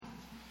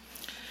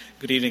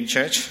Good evening,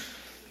 church.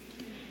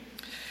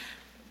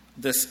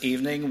 This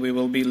evening we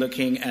will be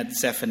looking at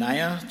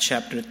Zephaniah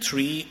chapter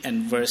 3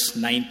 and verse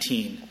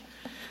 19.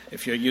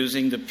 If you're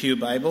using the Pew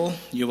Bible,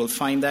 you will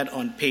find that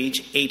on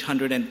page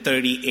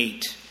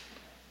 838.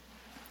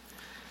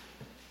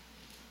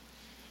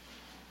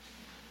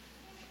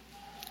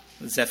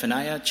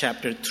 Zephaniah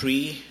chapter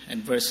 3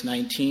 and verse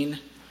 19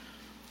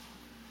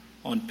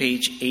 on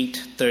page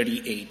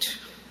 838.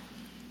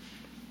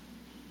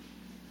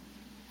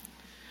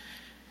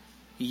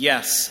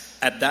 Yes,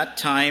 at that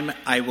time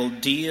I will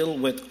deal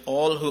with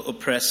all who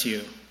oppress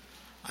you.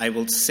 I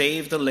will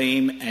save the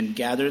lame and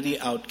gather the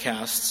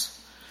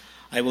outcasts.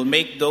 I will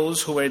make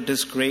those who were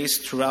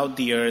disgraced throughout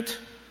the earth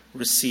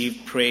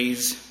receive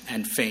praise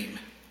and fame.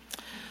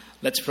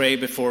 Let's pray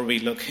before we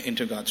look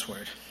into God's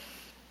word.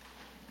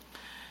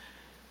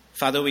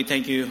 Father, we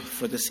thank you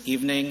for this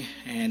evening.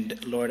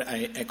 And Lord,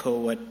 I echo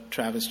what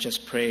Travis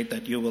just prayed,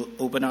 that you will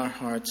open our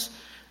hearts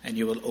and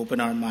you will open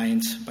our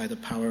minds by the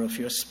power of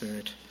your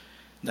Spirit,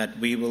 that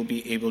we will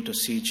be able to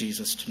see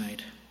Jesus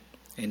tonight.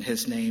 In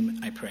his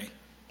name I pray.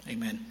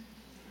 Amen.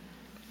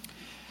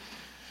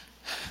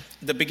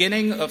 The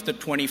beginning of the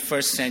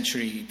 21st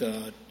century,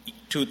 the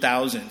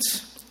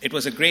 2000s, it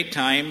was a great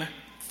time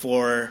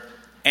for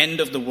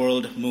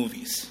end-of-the-world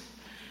movies.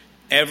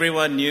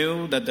 Everyone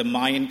knew that the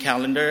Mayan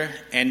calendar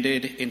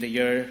ended in the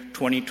year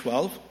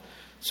 2012,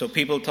 so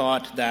people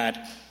thought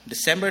that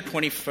December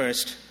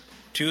 21st,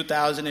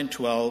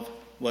 2012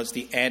 was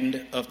the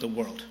end of the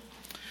world.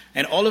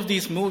 And all of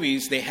these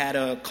movies, they had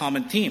a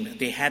common theme.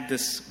 They had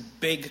this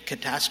big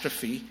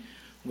catastrophe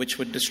which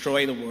would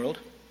destroy the world.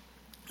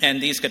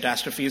 And these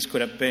catastrophes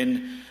could have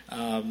been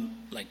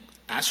like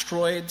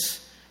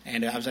asteroids.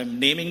 And as I'm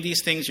naming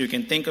these things, you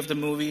can think of the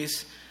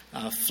movies: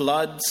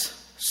 floods,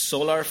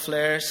 solar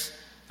flares,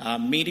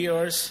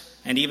 meteors,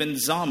 and even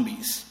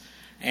zombies,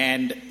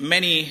 and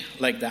many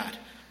like that.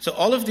 So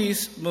all of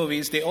these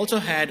movies, they also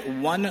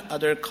had one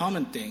other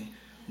common thing,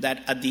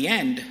 that at the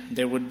end,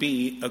 there would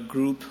be a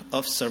group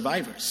of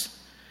survivors.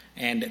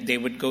 And they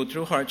would go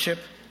through hardship,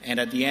 and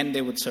at the end,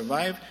 they would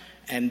survive,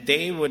 and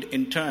they would,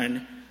 in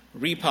turn,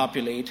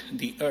 repopulate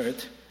the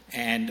earth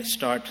and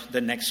start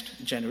the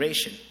next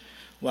generation.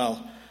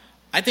 Well,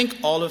 I think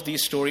all of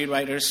these story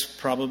writers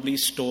probably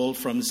stole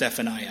from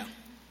Zephaniah,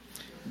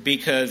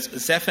 because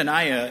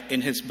Zephaniah,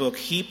 in his book,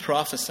 he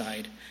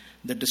prophesied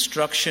the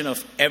destruction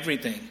of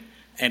everything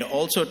and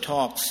also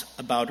talks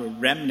about a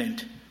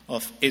remnant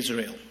of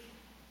Israel.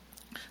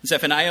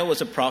 Zephaniah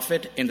was a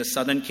prophet in the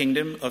southern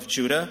kingdom of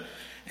Judah,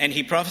 and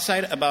he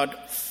prophesied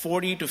about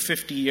 40 to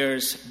 50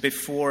 years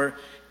before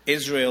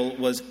Israel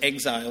was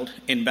exiled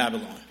in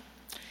Babylon.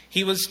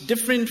 He was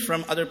different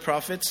from other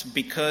prophets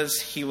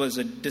because he was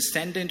a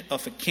descendant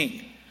of a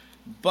king.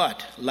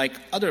 But like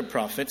other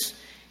prophets,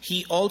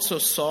 he also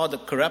saw the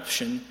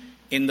corruption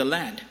in the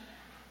land,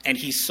 and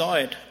he saw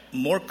it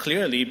more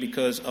clearly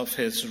because of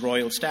his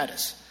royal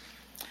status.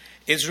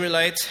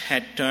 Israelites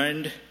had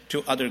turned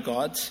to other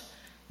gods.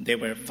 They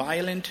were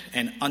violent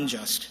and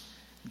unjust.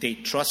 They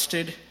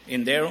trusted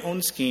in their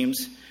own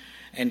schemes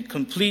and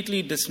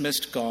completely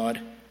dismissed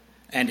God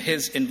and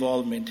his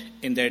involvement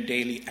in their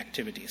daily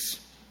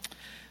activities.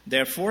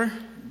 Therefore,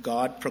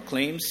 God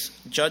proclaims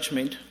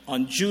judgment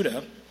on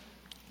Judah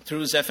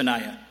through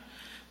Zephaniah.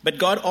 But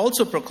God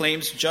also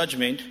proclaims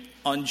judgment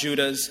on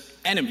Judah's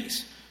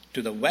enemies.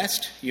 To the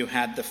west, you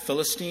had the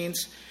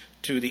Philistines.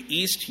 To the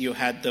east, you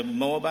had the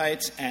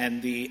Moabites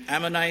and the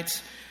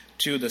Ammonites.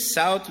 To the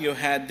south, you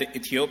had the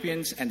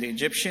Ethiopians and the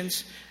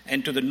Egyptians.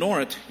 And to the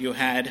north, you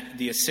had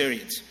the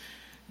Assyrians.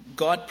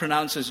 God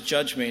pronounces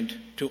judgment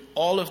to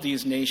all of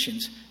these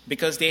nations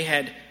because they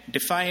had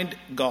defied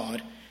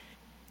God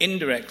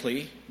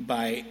indirectly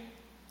by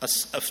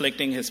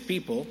afflicting his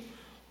people,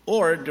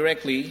 or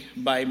directly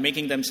by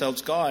making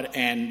themselves God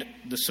and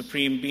the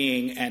supreme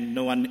being and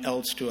no one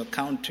else to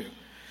account to.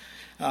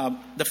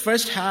 The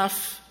first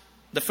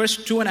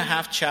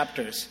 2.5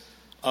 chapters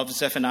of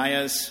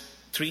Zephaniah's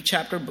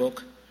 3-chapter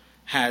book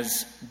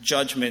has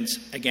judgments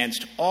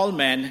against all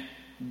men,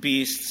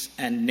 beasts,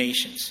 and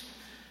nations.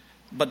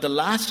 But the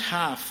last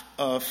half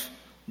of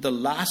the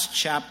last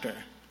chapter,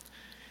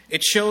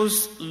 it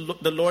shows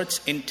the Lord's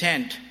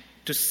intent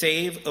to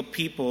save a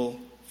people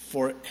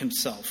for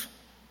himself,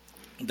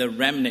 the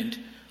remnant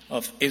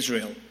of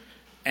Israel.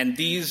 And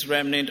these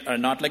remnant are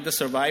not like the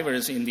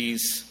survivors in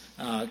these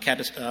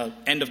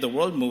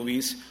end-of-the-world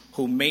movies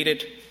who made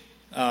it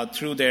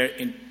through their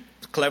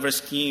clever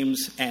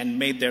schemes and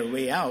made their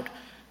way out.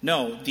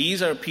 No,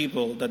 these are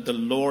people that the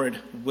Lord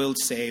will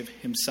save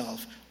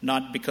himself,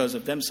 not because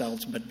of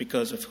themselves, but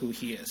because of who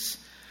he is.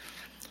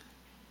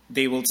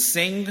 They will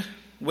sing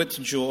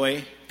with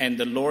joy, and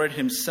the Lord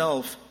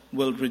himself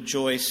will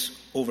rejoice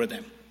over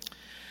them.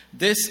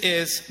 This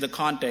is the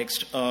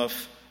context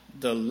of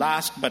the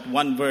last but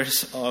one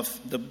verse of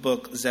the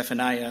book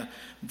Zephaniah,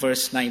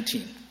 verse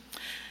 19.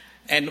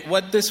 And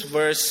what this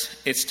verse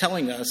is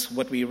telling us,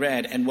 what we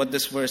read, and what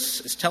this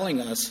verse is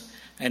telling us,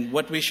 and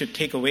what we should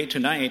take away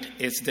tonight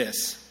is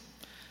this: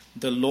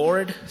 the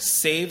Lord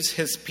saves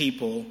his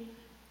people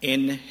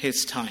in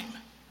his time.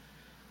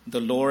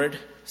 the Lord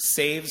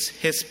saves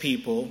his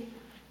people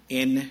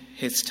in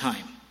his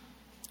time.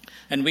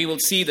 And we will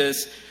see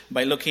this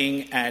by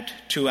looking at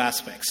two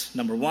aspects.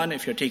 Number one,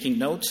 if you're taking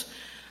notes,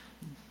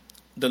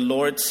 the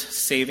Lord's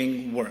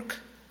saving work.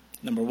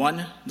 Number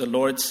one, the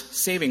Lord's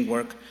saving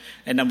work.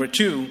 And number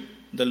two,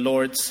 the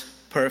Lord's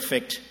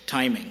perfect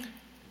timing.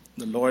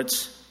 The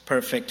Lord's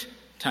perfect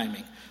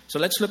timing. So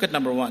let's look at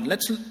number one.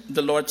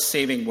 The Lord's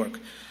saving work.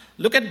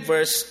 Look at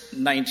verse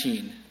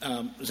 19,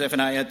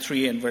 Zephaniah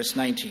 3 and verse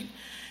 19.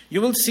 You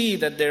will see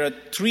that there are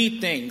three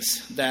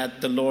things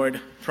that the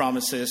Lord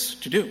promises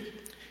to do.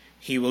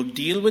 He will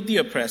deal with the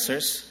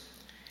oppressors.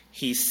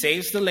 He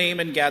saves the lame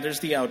and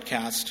gathers the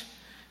outcast.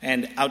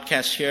 And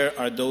outcasts here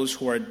are those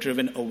who are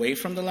driven away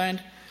from the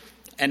land.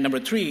 And number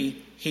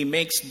three, he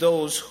makes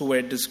those who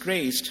were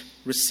disgraced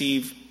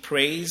receive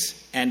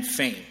praise and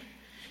fame.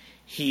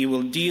 He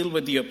will deal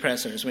with the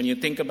oppressors. When you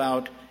think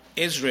about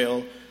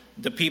Israel,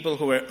 the people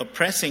who were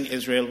oppressing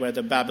Israel were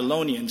the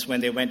Babylonians when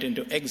they went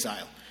into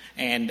exile.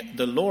 And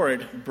the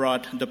Lord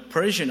brought the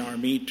Persian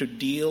army to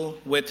deal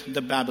with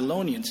the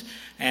Babylonians.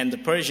 And the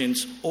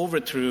Persians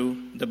overthrew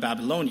the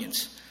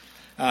Babylonians.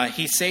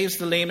 He saves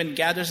the lame and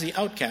gathers the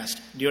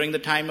outcast. During the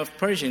time of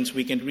Persians,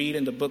 we can read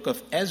in the book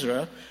of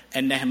Ezra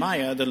and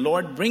Nehemiah, the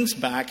Lord brings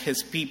back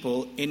his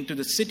people into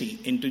the city,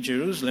 into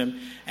Jerusalem,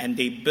 and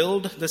they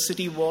build the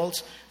city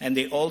walls, and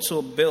they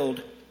also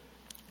build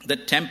the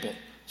temple.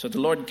 So the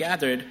Lord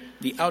gathered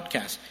the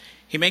outcast.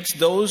 He makes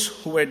those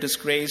who were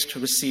disgraced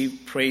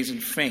receive praise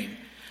and fame.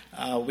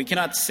 We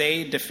cannot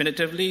say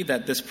definitively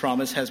that this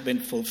promise has been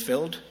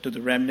fulfilled to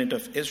the remnant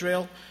of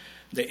Israel.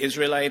 The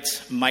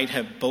Israelites might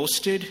have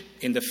boasted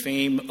in the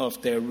fame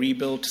of their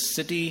rebuilt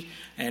city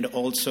and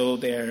also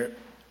their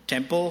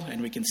temple,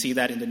 and we can see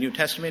that in the New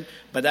Testament,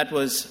 but that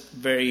was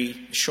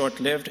very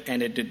short-lived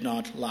and it did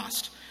not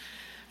last.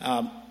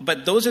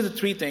 But those are the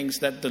three things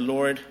that the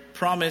Lord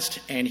promised,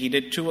 and he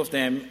did two of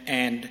them,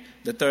 and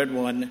the third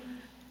one,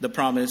 the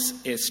promise,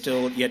 is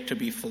still yet to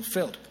be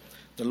fulfilled.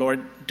 The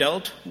Lord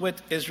dealt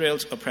with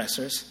Israel's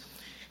oppressors.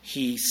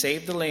 He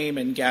saved the lame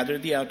and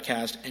gathered the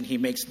outcast, and he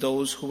makes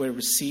those who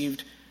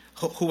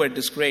were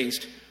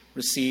disgraced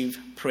receive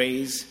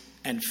praise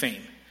and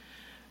fame.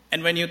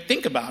 And when you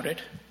think about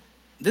it,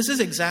 this is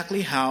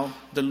exactly how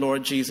the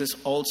Lord Jesus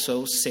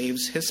also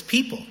saves his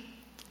people.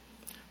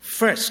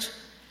 First,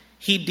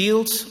 he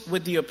deals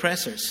with the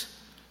oppressors.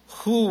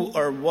 Who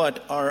or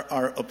what are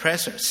our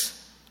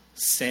oppressors?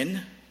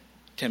 Sin,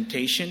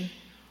 temptation,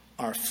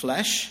 our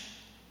flesh,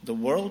 the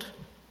world,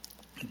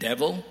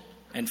 devil,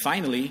 and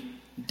finally,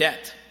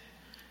 death.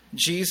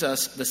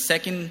 Jesus, the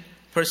second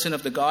person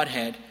of the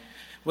Godhead,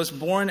 was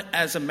born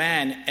as a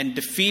man and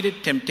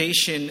defeated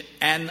temptation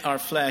and our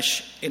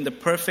flesh in the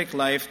perfect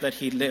life that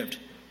he lived.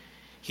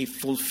 He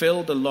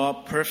fulfilled the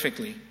law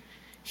perfectly.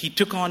 He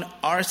took on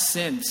our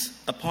sins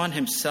upon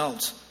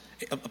himself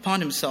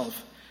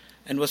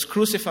and was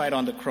crucified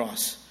on the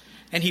cross.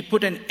 And he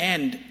put an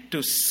end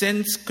to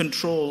sin's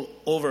control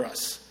over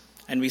us.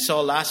 And we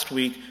saw last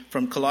week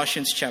from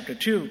Colossians chapter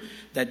 2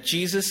 that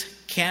Jesus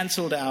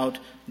canceled out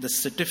the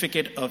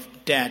certificate of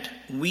debt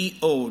we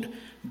owed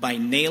by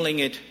nailing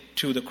it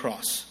to the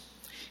cross.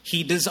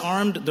 He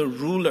disarmed the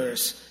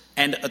rulers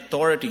and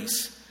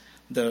authorities,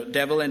 the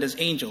devil and his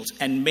angels,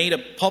 and made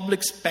a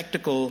public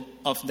spectacle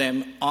of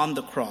them on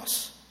the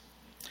cross.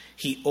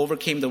 He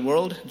overcame the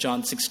world,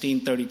 John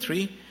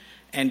 16:33,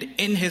 and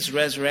in his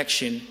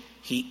resurrection,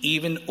 he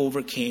even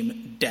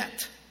overcame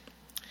death.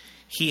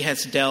 He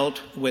has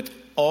dealt with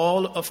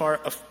all of our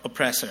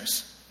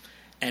oppressors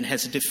and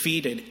has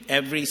defeated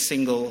every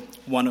single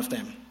one of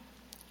them.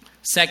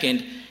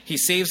 Second, he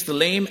saves the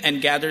lame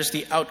and gathers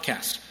the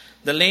outcast.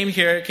 The lame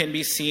here can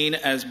be seen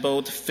as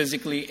both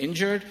physically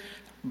injured,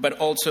 but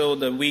also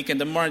the weak and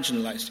the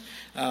marginalized.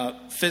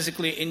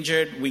 Physically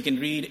injured, we can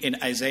read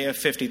in Isaiah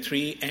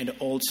 53 and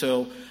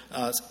also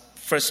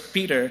 1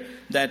 Peter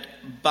that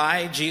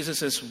by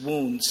Jesus'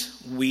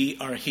 wounds we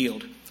are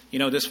healed. You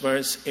know, this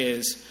verse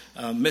is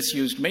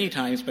misused many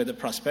times by the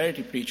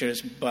prosperity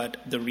preachers, but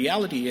the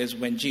reality is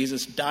when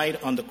Jesus died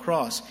on the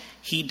cross,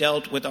 he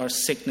dealt with our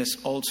sickness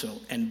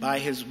also, and by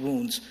his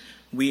wounds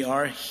we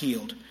are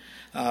healed.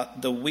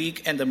 The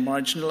weak and the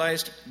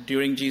marginalized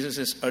during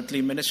Jesus'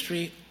 earthly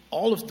ministry,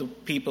 all of the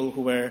people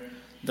who were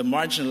the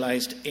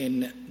marginalized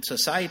in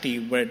society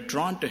were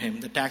drawn to him.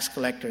 The tax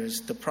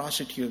collectors, the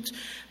prostitutes,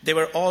 they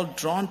were all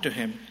drawn to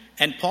him.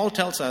 And Paul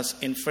tells us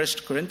in 1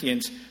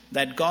 Corinthians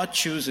that God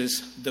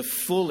chooses the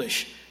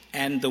foolish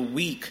and the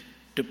weak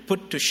to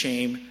put to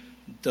shame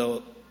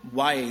the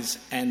wise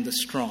and the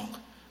strong.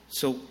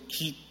 So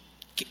he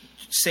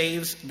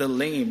saves the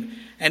lame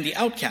and the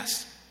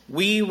outcasts.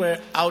 We were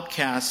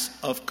outcasts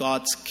of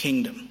God's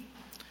kingdom.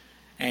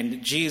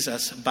 And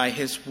Jesus, by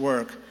his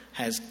work,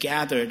 has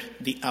gathered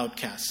the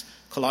outcasts.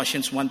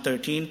 Colossians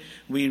 1:13,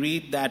 we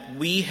read that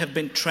we have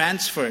been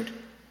transferred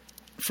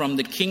from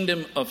the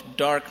kingdom of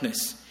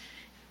darkness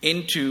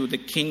into the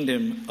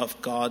kingdom of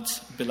God's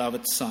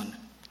beloved Son.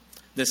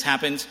 This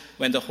happens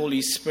when the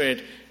Holy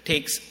Spirit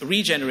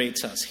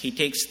regenerates us. He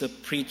takes the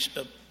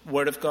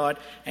Word of God,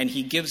 and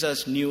he gives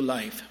us new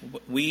life.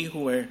 We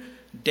who were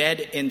dead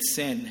in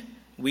sin,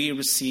 we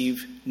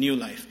receive new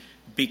life.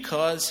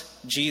 Because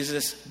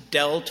Jesus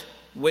dealt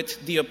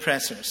with the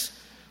oppressors,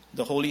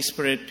 the Holy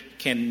Spirit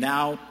can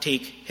now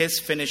take his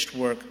finished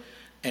work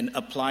and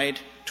apply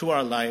it to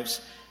our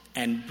lives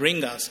and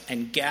bring us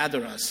and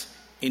gather us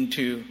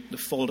into the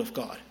fold of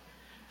God.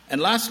 And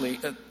lastly,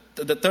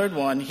 the third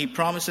one, he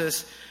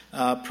promises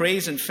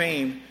praise and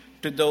fame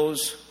to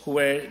those who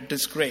were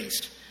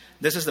disgraced.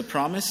 This is the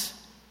promise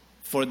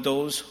for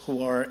those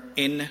who are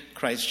in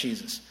Christ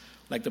Jesus.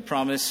 Like the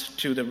promise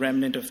to the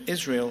remnant of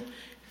Israel,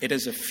 it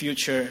is a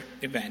future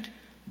event.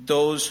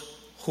 Those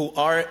who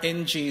are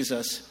in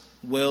Jesus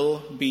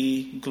will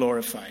be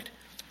glorified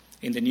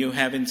in the new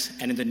heavens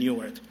and in the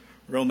new earth.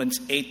 Romans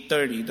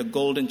 8:30, the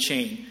golden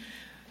chain,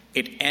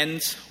 it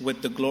ends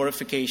with the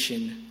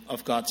glorification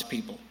of God's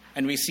people.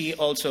 And we see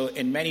also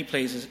in many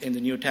places in the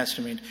New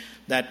Testament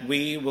that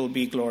we will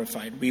be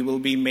glorified. We will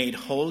be made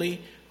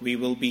holy, we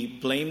will be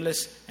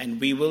blameless, and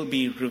we will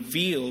be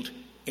revealed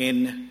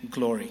in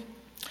glory.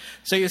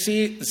 So you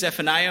see,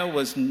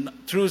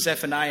 through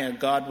Zephaniah,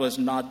 God was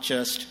not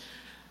just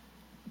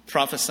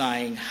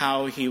prophesying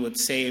how he would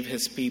save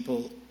his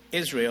people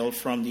Israel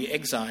from the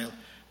exile,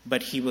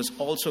 but he was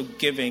also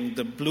giving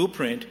the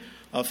blueprint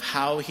of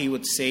how he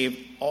would save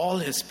all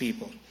his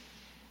people.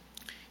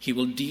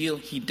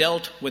 He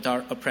dealt with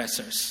our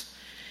oppressors.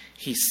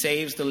 He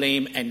saves the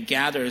lame and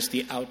gathers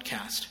the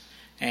outcast.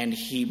 And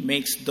he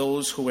makes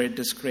those who were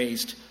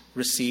disgraced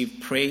receive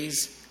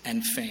praise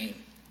and fame.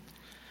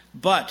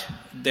 But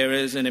there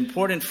is an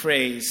important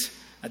phrase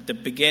at the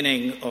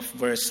beginning of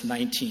verse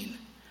 19.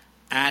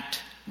 At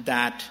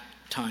that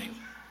time.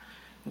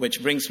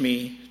 Which brings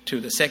me to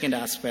the second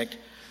aspect,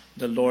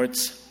 the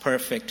Lord's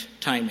perfect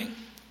timing.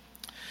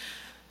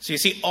 So you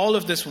see, all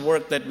of this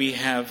work that we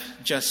have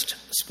just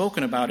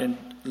spoken about and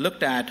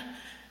looked at,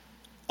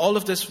 all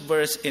of this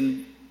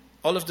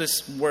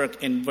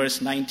work in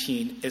verse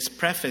 19 is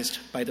prefaced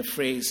by the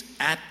phrase,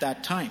 at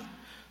that time.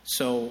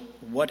 So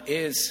what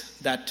is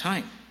that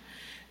time?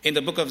 In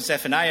the book of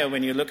Zephaniah,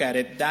 when you look at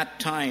it, that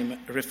time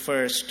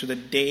refers to the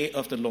day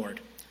of the Lord.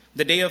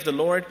 The day of the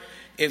Lord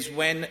is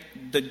when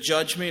the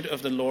judgment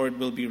of the Lord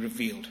will be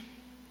revealed.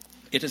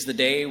 It is the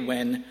day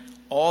when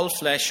all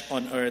flesh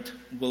on earth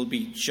will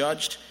be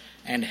judged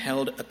and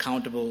held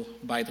accountable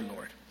by the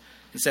Lord.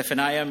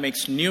 Zephaniah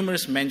makes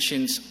numerous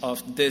mentions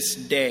of this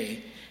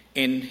day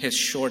in his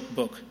short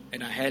book,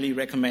 and I highly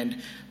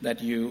recommend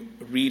that you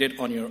read it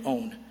on your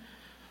own.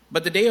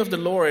 But the day of the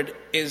Lord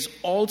is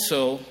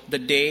also the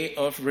day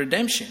of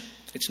redemption.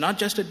 It's not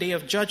just a day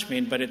of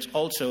judgment, but it's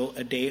also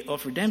a day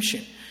of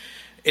redemption.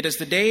 It is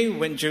the day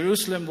when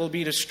Jerusalem will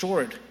be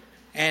restored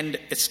and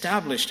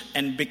established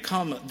and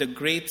become the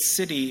great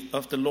city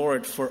of the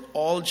Lord for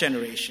all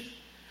generation.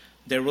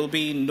 There will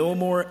be no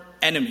more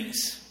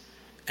enemies,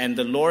 and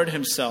the Lord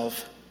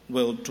himself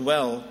will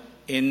dwell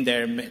in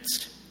their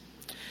midst.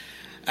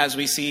 As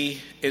we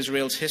see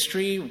Israel's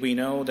history, we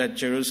know that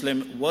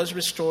Jerusalem was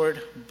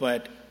restored,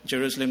 but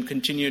Jerusalem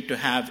continued to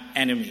have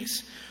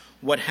enemies.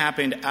 What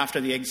happened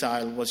after the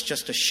exile was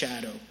just a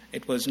shadow.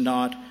 It was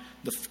not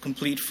the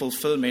complete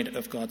fulfillment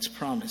of God's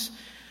promise.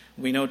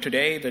 We know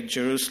today that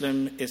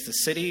Jerusalem is the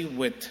city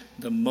with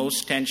the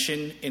most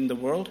tension in the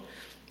world,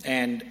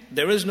 and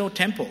there is no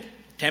temple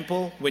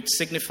which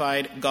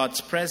signified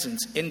God's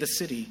presence in the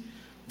city.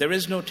 There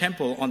is no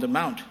temple on the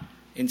mount.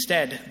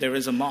 Instead, there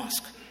is a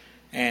mosque.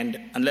 And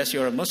unless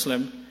you're a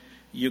Muslim,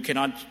 you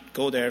cannot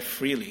go there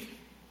freely.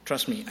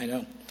 Trust me, I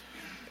know.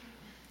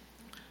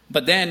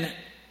 But then,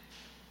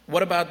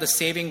 what about the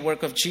saving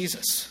work of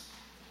Jesus?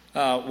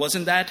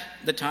 Wasn't that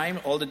the time,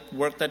 all the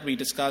work that we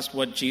discussed,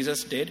 what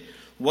Jesus did,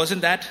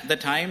 wasn't that the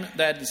time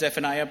that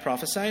Zephaniah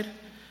prophesied?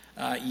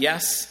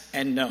 Yes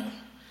and no.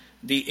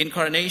 The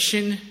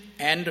incarnation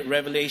and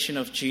revelation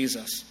of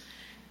Jesus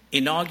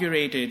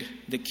inaugurated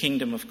the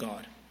kingdom of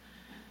God.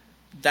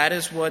 That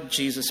is what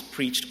Jesus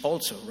preached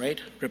also,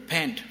 right?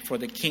 Repent, for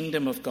the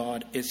kingdom of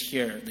God is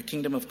here. The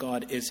kingdom of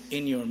God is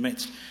in your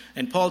midst.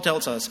 And Paul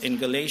tells us in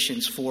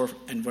Galatians 4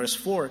 and verse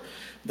 4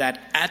 that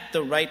at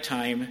the right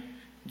time,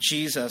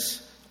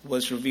 Jesus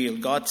was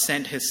revealed. God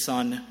sent his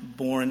son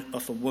born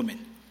of a woman.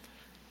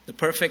 The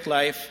perfect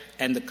life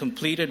and the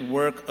completed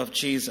work of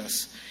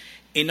Jesus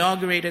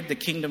inaugurated the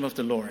kingdom of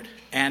the Lord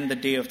and the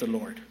day of the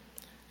Lord.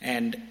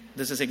 And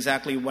this is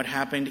exactly what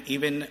happened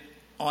even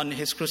on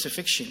his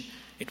crucifixion.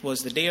 It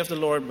was the day of the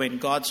Lord when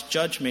God's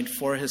judgment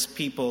for his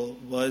people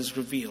was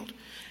revealed.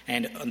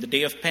 And on the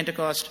day of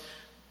Pentecost,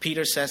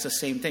 Peter says the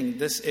same thing.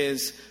 This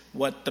is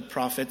what the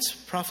prophets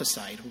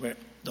prophesied, where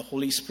the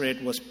Holy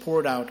Spirit was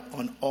poured out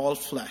on all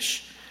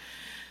flesh.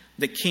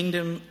 The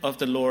kingdom of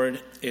the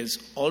Lord is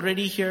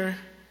already here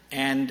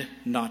and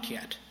not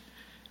yet.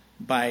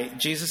 By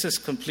Jesus'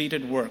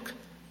 completed work,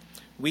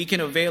 we can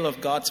avail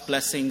of God's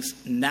blessings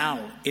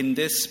now in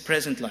this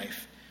present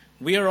life.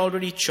 We are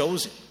already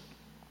chosen,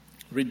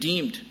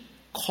 redeemed,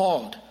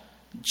 called,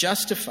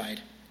 justified,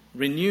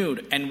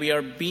 renewed, and we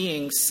are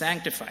being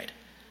sanctified.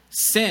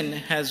 Sin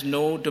has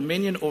no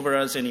dominion over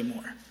us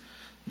anymore.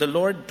 The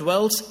Lord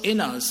dwells in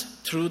us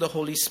through the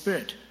Holy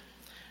Spirit.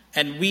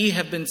 And we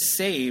have been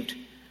saved,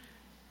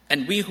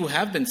 and we who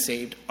have been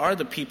saved are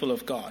the people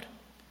of God.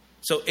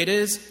 So it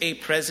is a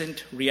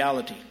present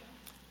reality.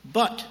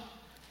 But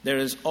there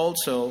is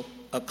also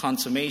a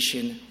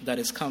consummation that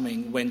is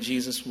coming when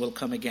Jesus will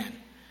come again.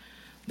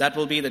 That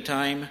will be the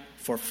time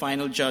for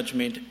final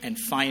judgment and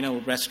final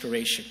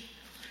restoration.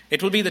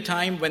 It will be the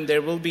time when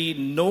there will be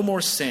no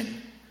more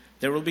sin,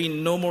 there will be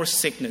no more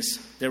sickness,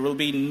 there will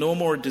be no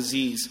more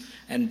disease,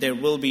 and there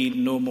will be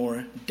no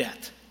more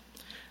death.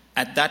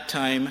 At that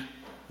time,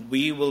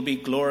 we will be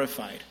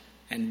glorified,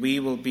 and we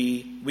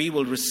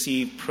will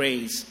receive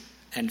praise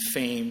and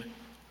fame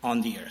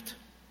on the earth.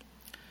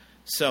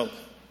 So,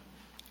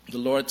 the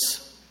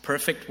Lord's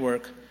perfect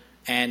work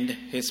and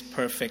his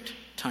perfect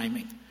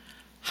timing.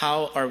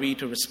 How are we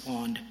to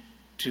respond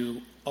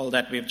to all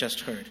that we've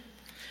just heard?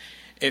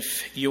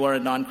 If you are a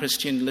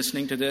non-Christian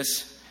listening to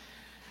this,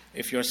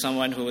 if you're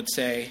someone who would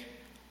say,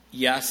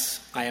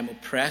 yes, I am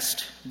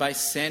oppressed by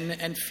sin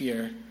and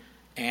fear,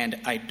 and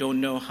I don't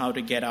know how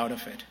to get out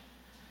of it,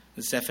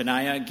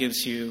 Zephaniah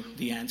gives you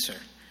the answer.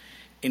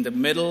 In the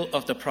middle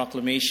of the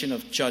proclamation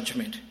of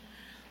judgment,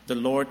 the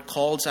Lord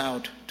calls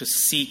out to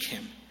seek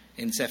him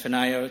in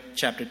Zephaniah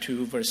chapter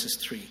 2, verses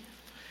 3.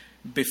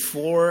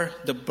 Before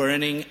the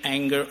burning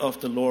anger of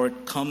the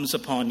Lord comes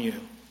upon you,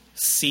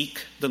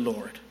 seek the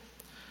Lord.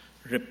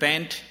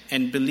 Repent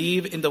and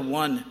believe in the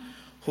one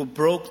who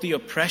broke the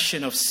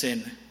oppression of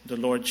sin, the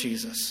Lord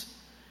Jesus,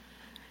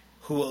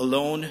 who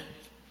alone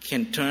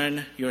can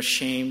turn your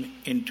shame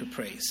into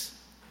praise.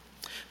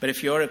 But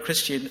if you're a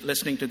Christian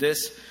listening to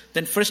this,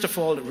 then first of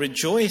all,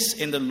 rejoice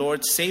in the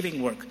Lord's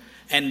saving work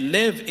and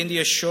live in the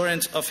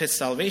assurance of his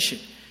salvation.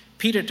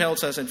 Peter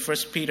tells us in 1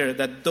 Peter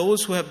that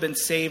those who have been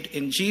saved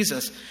in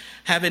Jesus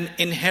have an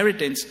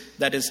inheritance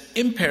that is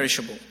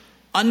imperishable,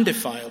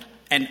 undefiled,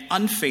 and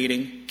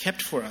unfading,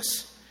 kept for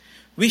us.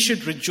 We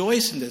should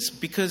rejoice in this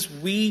because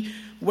we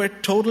were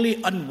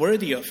totally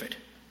unworthy of it.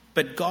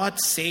 But God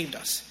saved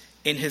us.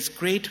 In his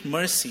great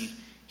mercy,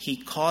 he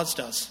caused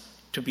us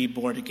to be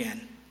born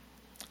again.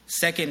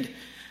 Second,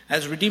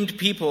 as redeemed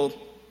people,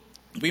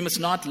 we must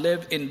not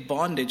live in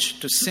bondage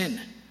to sin.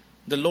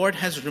 The Lord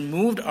has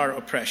removed our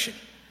oppression,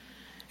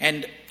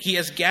 and he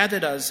has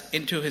gathered us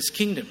into his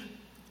kingdom.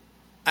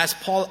 As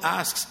Paul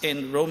asks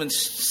in Romans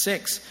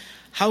 6,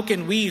 how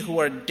can we who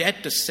are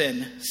dead to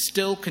sin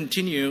still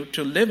continue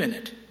to live in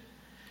it?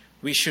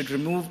 We should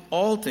remove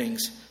all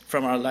things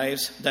from our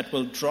lives that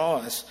will draw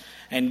us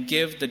and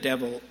give the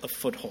devil a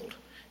foothold.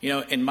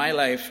 In my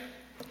life,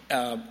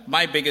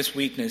 my biggest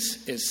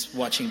weakness is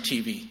watching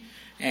TV.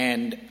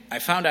 And I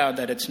found out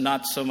that it's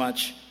not so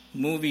much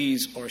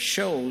movies or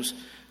shows,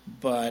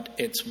 but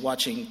it's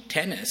watching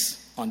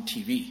tennis on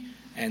TV.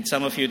 And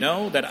some of you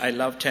know that I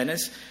love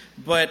tennis,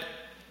 but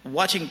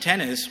watching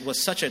tennis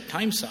was such a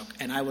time suck,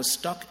 and I was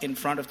stuck in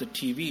front of the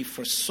TV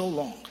for so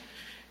long.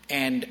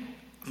 And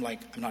I'm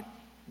like,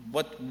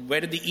 where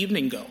did the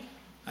evening go?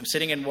 I'm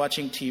sitting and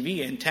watching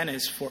TV and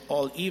tennis for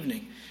all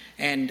evening.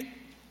 And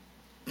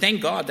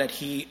thank God that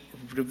he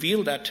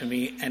revealed that to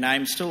me, and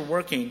I'm still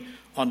working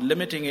on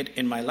limiting it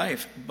in my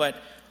life. But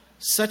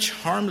such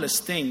harmless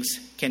things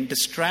can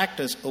distract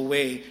us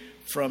away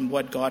from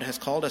what God has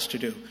called us to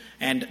do.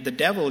 And the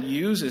devil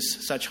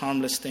uses such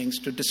harmless things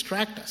to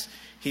distract us.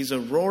 He's a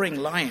roaring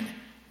lion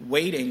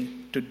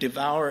waiting to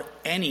devour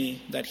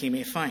any that he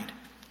may find.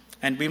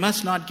 And we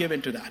must not give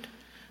in to that,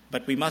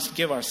 but we must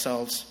give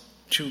ourselves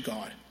to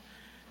God.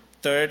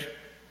 Third,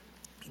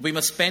 we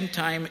must spend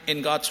time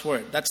in God's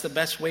word. That's the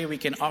best way we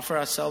can offer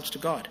ourselves to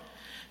God.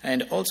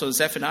 And also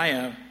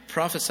Zephaniah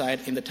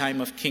prophesied in the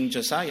time of King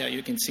Josiah.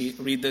 You can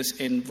read this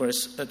in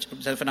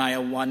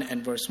Zephaniah 1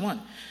 and verse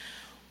 1.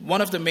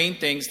 One of the main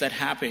things that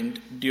happened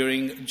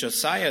during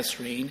Josiah's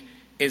reign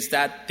is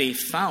that they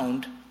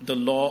found the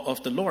law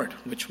of the Lord,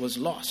 which was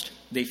lost.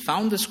 They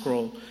found the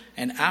scroll,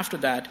 and after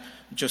that,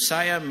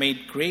 Josiah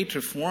made great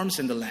reforms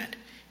in the land.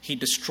 He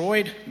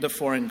destroyed the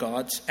foreign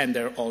gods and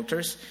their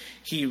altars.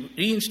 He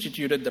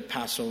reinstituted the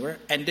Passover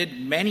and did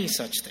many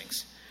such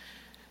things.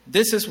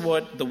 This is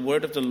what the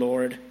word of the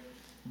Lord,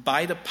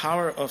 by the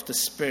power of the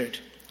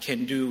Spirit,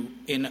 can do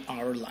in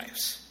our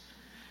lives.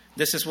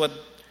 This is what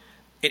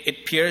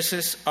it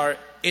pierces our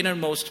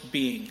innermost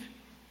being,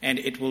 and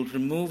it will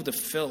remove the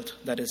filth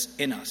that is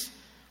in us,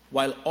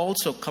 while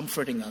also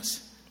comforting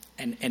us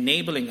and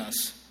enabling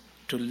us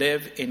to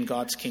live in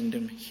God's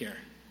kingdom here.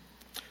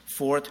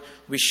 Fourth,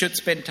 we should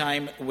spend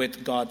time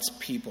with God's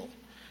people.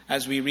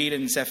 As we read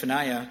in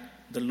Zephaniah,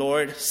 the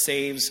Lord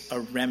saves a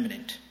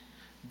remnant.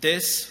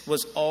 This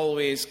was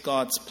always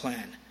God's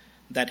plan,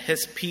 that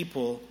his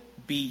people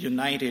be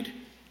united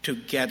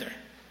together,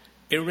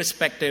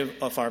 irrespective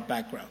of our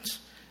backgrounds.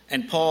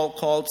 And Paul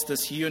calls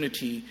this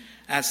unity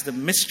as the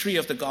mystery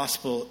of the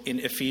gospel in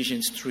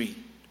Ephesians 3.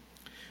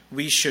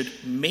 We should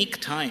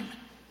make time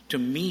to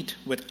meet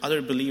with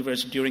other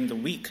believers during the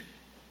week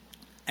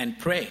and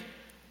pray,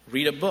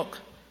 read a book,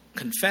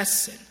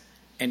 confess sin,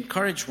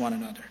 encourage one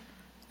another.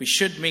 We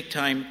should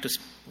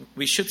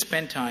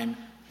spend time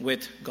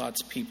with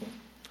God's people.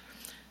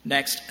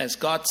 Next, as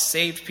God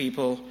saved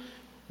people,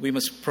 we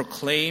must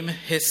proclaim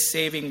his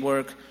saving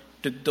work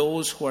to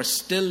those who are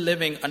still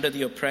living under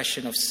the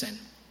oppression of sin.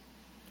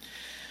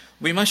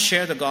 We must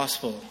share the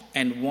gospel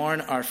and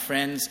warn our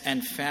friends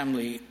and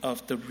family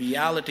of the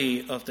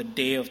reality of the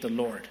day of the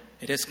Lord.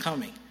 It is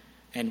coming,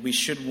 and we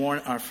should warn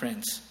our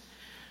friends.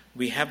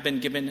 We have been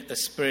given a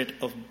spirit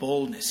of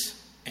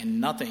boldness, and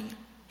nothing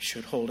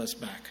should hold us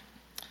back.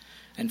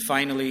 And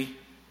finally,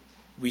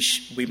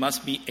 we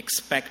must be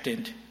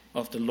expectant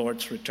of the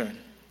Lord's return.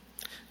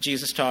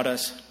 Jesus taught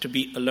us to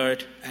be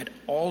alert at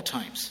all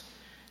times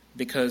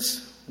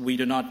because we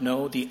do not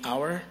know the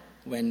hour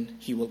when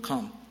he will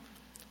come.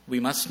 We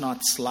must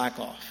not slack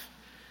off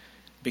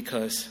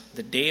because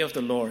the day of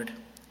the Lord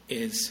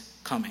is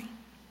coming.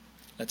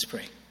 Let's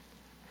pray.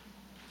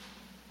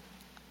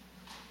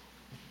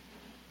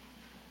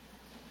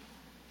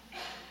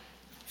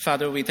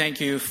 Father, we thank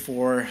you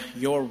for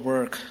your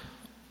work,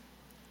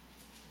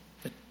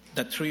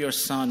 that through your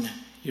Son,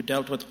 you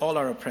dealt with all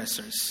our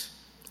oppressors.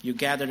 You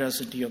gathered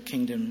us into your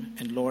kingdom,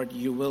 and Lord,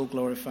 you will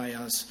glorify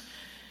us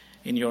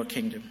in your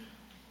kingdom.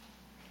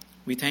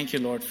 We thank you,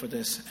 Lord, for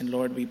this. And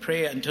Lord, we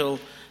pray until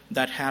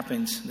that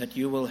happens, that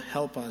you will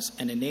help us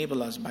and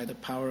enable us by the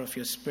power of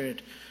your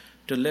Spirit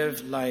to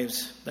live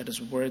lives that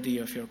is worthy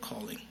of your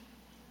calling.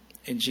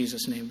 In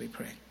Jesus' name we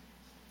pray.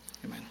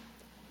 Amen.